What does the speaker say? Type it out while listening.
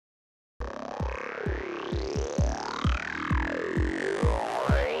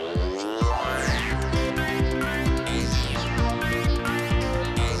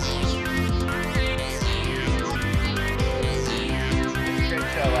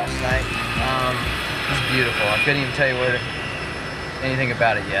last night. It was beautiful. I couldn't even tell you anything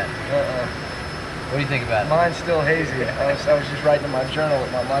about it yet. What do you think about it? Mine's still hazy. I was just writing in my journal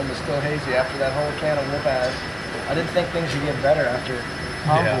that my mind was still hazy after that whole can of whoop-ass. I didn't think things would get better after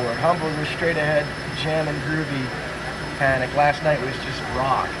Hamburg. Yeah. Hamburg was straight ahead, jamming, groovy, panic. Last night was just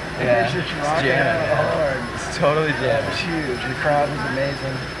rock. Yeah, it was just rocking hard. It's totally jamming. It was huge. The crowd was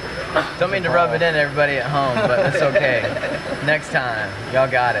amazing. Don't mean to rub it in everybody at home, but that's okay. Next time,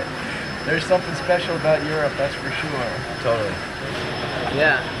 y'all got it. There's something special about Europe, that's for sure. Totally.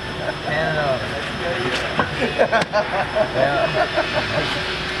 Yeah. Canada. Yeah.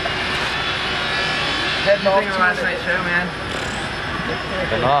 Heading off to last night's show, man.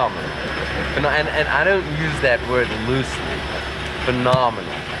 Phenomenal. And I don't use that word loosely.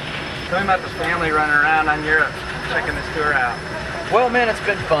 Phenomenal. Tell me about the family running around on Europe, checking this tour out. Well, man, it's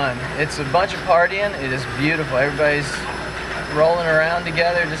been fun. It's a bunch of partying. It is beautiful. Everybody's rolling around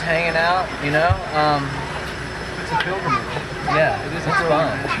together, just hanging out, you know. It's a pilgrimage. Yeah, it's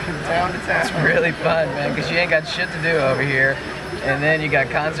fun. Town to town. It's really fun, man, because you ain't got shit to do over here. And then you got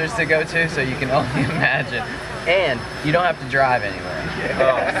concerts to go to, so you can only imagine. And you don't have to drive anywhere.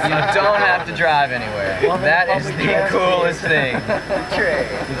 Yeah. You don't have to drive anywhere. That is the coolest thing.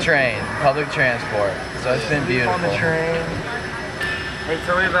 The train, public transport. So it's been beautiful. On the train. Hey,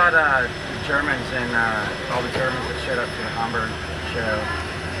 tell me about Germans and all the Germans that showed up to the Hamburg show.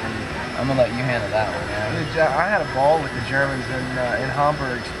 I'm gonna let you handle that one, man. I had a ball with the Germans in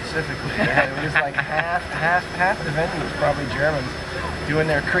Hamburg specifically. It was like half the venue was probably Germans doing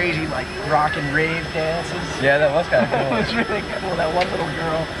their crazy like rock and rave dances. Yeah, that was kind of cool. It was really cool. That one little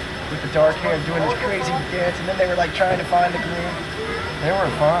girl with the dark hair doing this crazy dance, and then they were like trying to find the groove. They were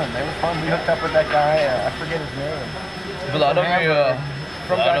fun. We hooked up with that guy. I forget his name. Vladimir.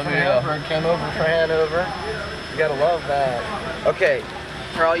 From Hamburg, came over for Hanover. You gotta love that. Okay,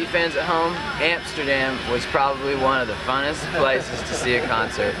 for all you fans at home, Amsterdam was probably one of the funnest places to see a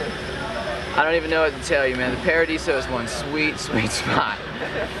concert. I don't even know what to tell you, man. The Paradiso is one sweet, sweet spot.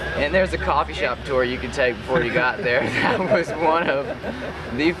 And there's a coffee shop tour you could take before you got there. That was one of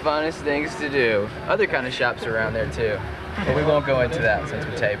the funnest things to do. Other kind of shops around there too. But we won't go into that since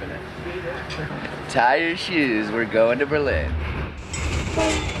we're taping it. Tie your shoes, we're going to Berlin.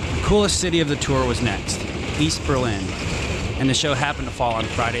 The coolest city of the tour was next, East Berlin. And the show happened to fall on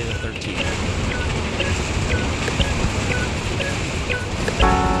Friday the 13th.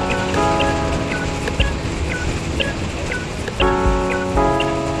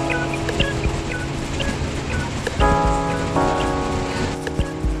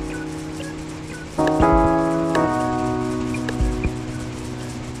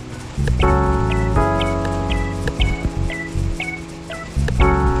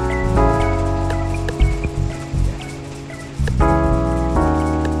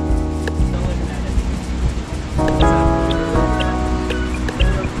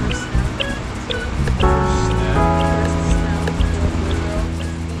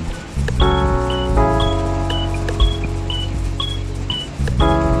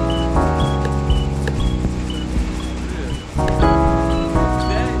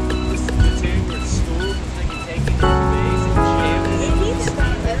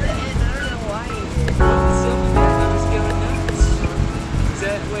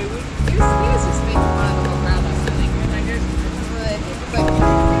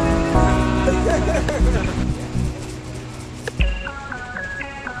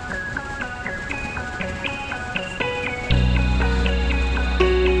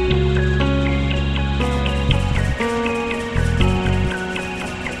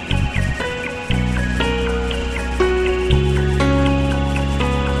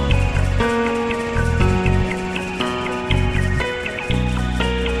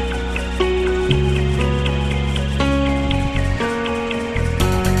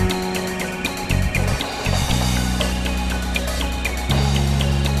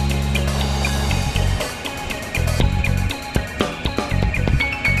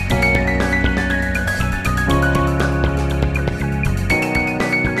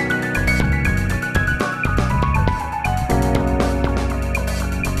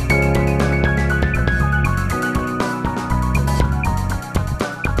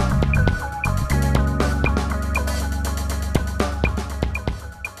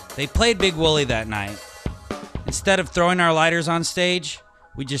 They played Big Wooly that night. Instead of throwing our lighters on stage,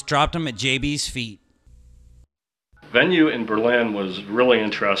 we just dropped them at JB's feet. Venue in Berlin was really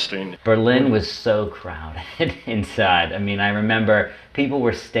interesting. Berlin was so crowded inside. I mean, I remember people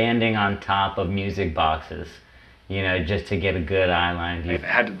were standing on top of music boxes, you know, just to get a good eye line view. It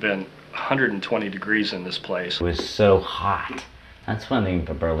had to have been 120 degrees in this place. It was so hot. That's one thing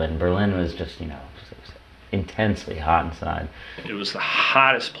for Berlin. Berlin was just, you know, just intensely hot inside. It was the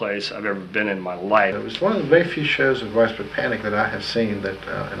hottest place I've ever been in my life. It was one of the very few shows of Widespread Panic that I have seen that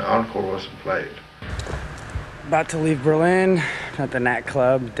an encore wasn't played. About to leave Berlin at the Nat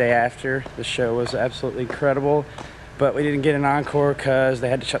Club day after. The show was absolutely incredible, but we didn't get an encore because they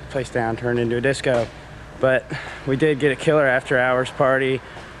had to shut the place down, turn it into a disco. But we did get a killer after hours party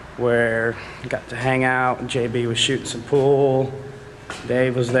where we got to hang out. JB was shooting some pool,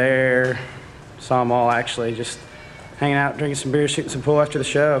 Dave was there, saw them all actually just hanging out, drinking some beer, shooting some pool after the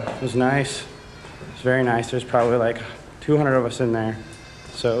show. It was nice. It was very nice. There's probably like 200 of us in there,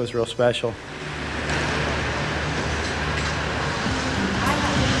 so it was real special.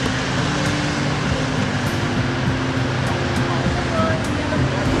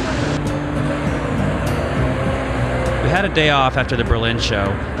 We had a day off after the Berlin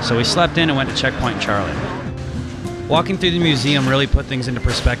show, so we slept in and went to Checkpoint Charlie. Walking through the museum really put things into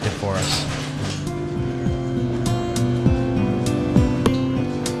perspective for us.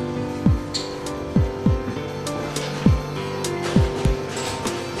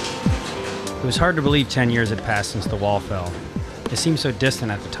 It was hard to believe 10 years had passed since the wall fell. It seemed so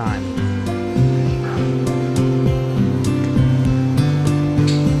distant at the time.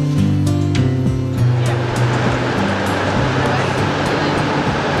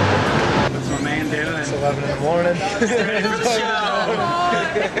 It's 11 in the morning.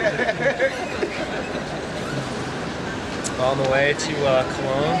 On the way to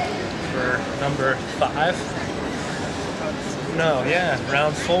Cologne for number 5. No, yeah,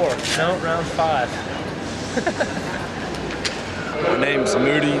 round 4. No, round 5. My name's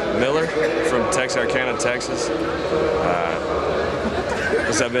Moody Miller from Texarkana, Texas.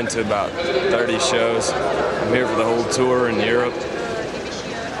 I've been to about 30 shows. I'm here for the whole tour in Europe.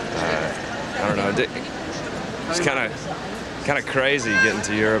 I don't know, it's kind of crazy getting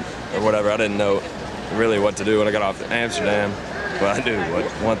to Europe or whatever. I didn't know really what to do when I got off to Amsterdam. Well, I knew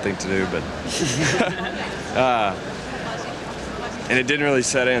one thing to do, but and it didn't really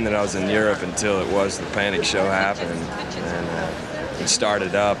set in that I was in Europe until it was the Panic show happened, and it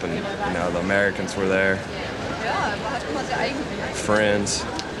started up, and you know the Americans were there, friends.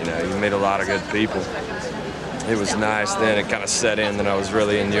 You know, you meet a lot of good people. It was nice. Then it kind of set in that I was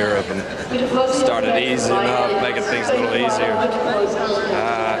really in Europe and started easing up, making things a little easier.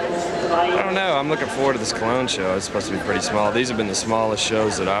 I don't know. I'm looking forward to this Cologne show. It's supposed to be pretty small. These have been the smallest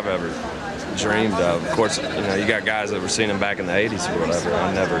shows that I've ever dreamed of. Of course, you know, you got guys that were seeing them back in the 80s or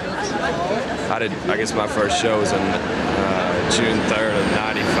whatever. I guess my first show was on June 3rd of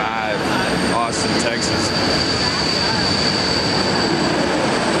 '95, Austin, Texas.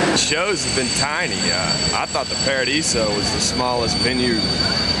 Shows have been tiny. I thought the Paradiso was the smallest venue.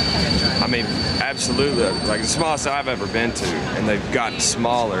 I mean, absolutely, like the smallest I've ever been to, and they've gotten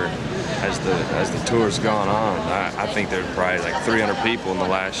smaller as the tour's gone on. I think there's probably like 300 people in the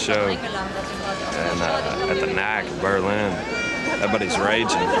last show, and at the NAC in Berlin, everybody's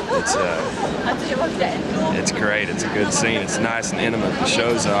raging. It's great. It's a good scene. It's nice and intimate. The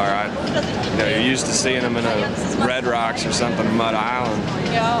shows are. You know, you're used to seeing them in a Red Rocks or something, Mud Island.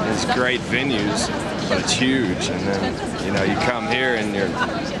 It's great venues, but it's huge. And then you know you come here and you're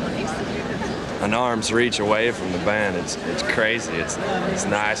an arm's reach away from the band. It's crazy. It's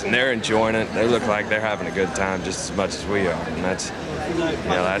nice, and they're enjoying it. They look like they're having a good time just as much as we are, and that's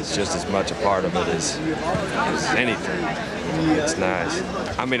just as much a part of it as anything. It's nice.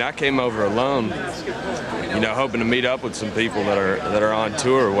 I mean, I came over alone, you know, hoping to meet up with some people that are on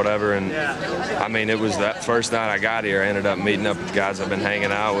tour or whatever. And I mean, it was that first night I got here, I ended up meeting up with guys I've been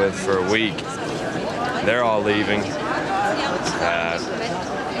hanging out with for a week. They're all leaving.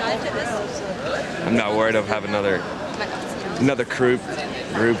 I'm not worried of having another group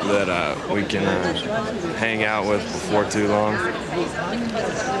that we can hang out with before too long.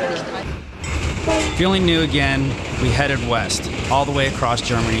 Feeling new again, we headed west, all the way across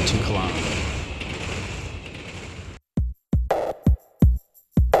Germany to Cologne.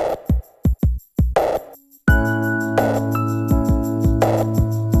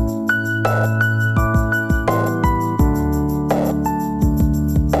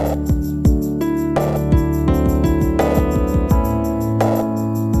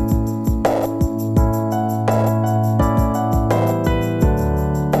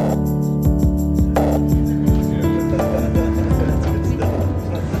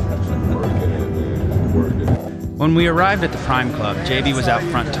 When we arrived at the Prime Club, JB was out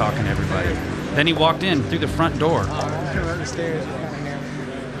front talking to everybody. Then he walked in through the front door.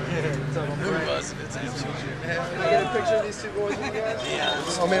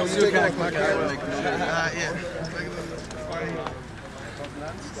 Oh man, will you take off my camera?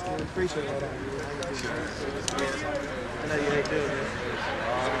 Appreciate it. I know you hate doing this.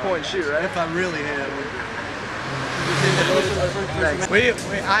 Point and shoot, right? If I really had.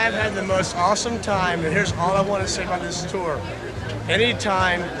 I have had the most awesome time, and here's all I want to say about this tour.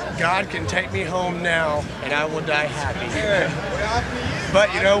 Anytime God can take me home now, and I will die happy.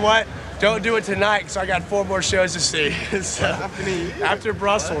 But you know what? Don't do it tonight, because I got 4 more shows to see. So, after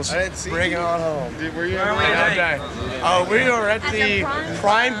Brussels, bring it on home. Were you we are at the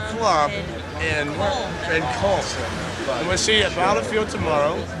Prime Club in Cologne. And we'll see you at Battlefield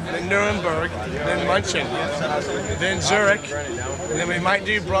tomorrow, then Nuremberg, then Munchen, then Zurich, and then we might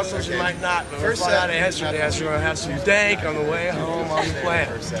do Brussels, we might not. But we're flying out of Amsterdam, so we're going to have some dank on the way home on the plane.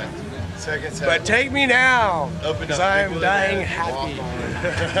 But take me now, because I am dying happy.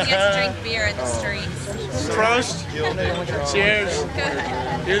 You get to drink beer in the streets. Prost. Cheers.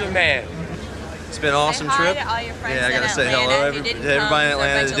 You're the man. It's been an awesome trip. To all your friends yeah, I gotta say hello to everybody in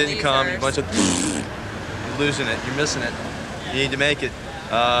Atlanta that didn't come. You're a bunch of you're losing it. You're missing it. You need to make it.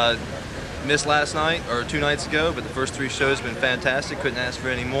 Missed last night or 2 nights ago, but the first 3 shows have been fantastic. Couldn't ask for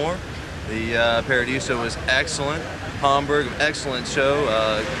any more. The Paradiso was excellent. Hamburg, excellent show.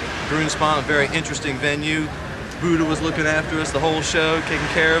 Grünspan, a very interesting venue. Buddha was looking after us the whole show, taking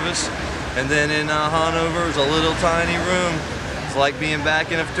care of us. And then in Hanover, it was a little tiny room. It's like being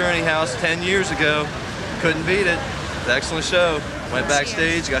back in a fraternity house 10 years ago. Couldn't beat it. It was an excellent show. Went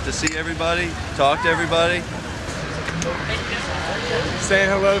backstage, got to see everybody, talk to everybody. Saying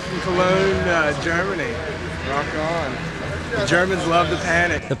hello from Cologne, Germany. Rock on. The Germans love the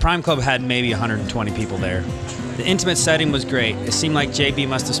Panic. The Prime Club had maybe 120 people there. The intimate setting was great. It seemed like JB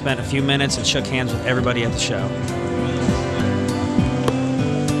must have spent a few minutes and shook hands with everybody at the show.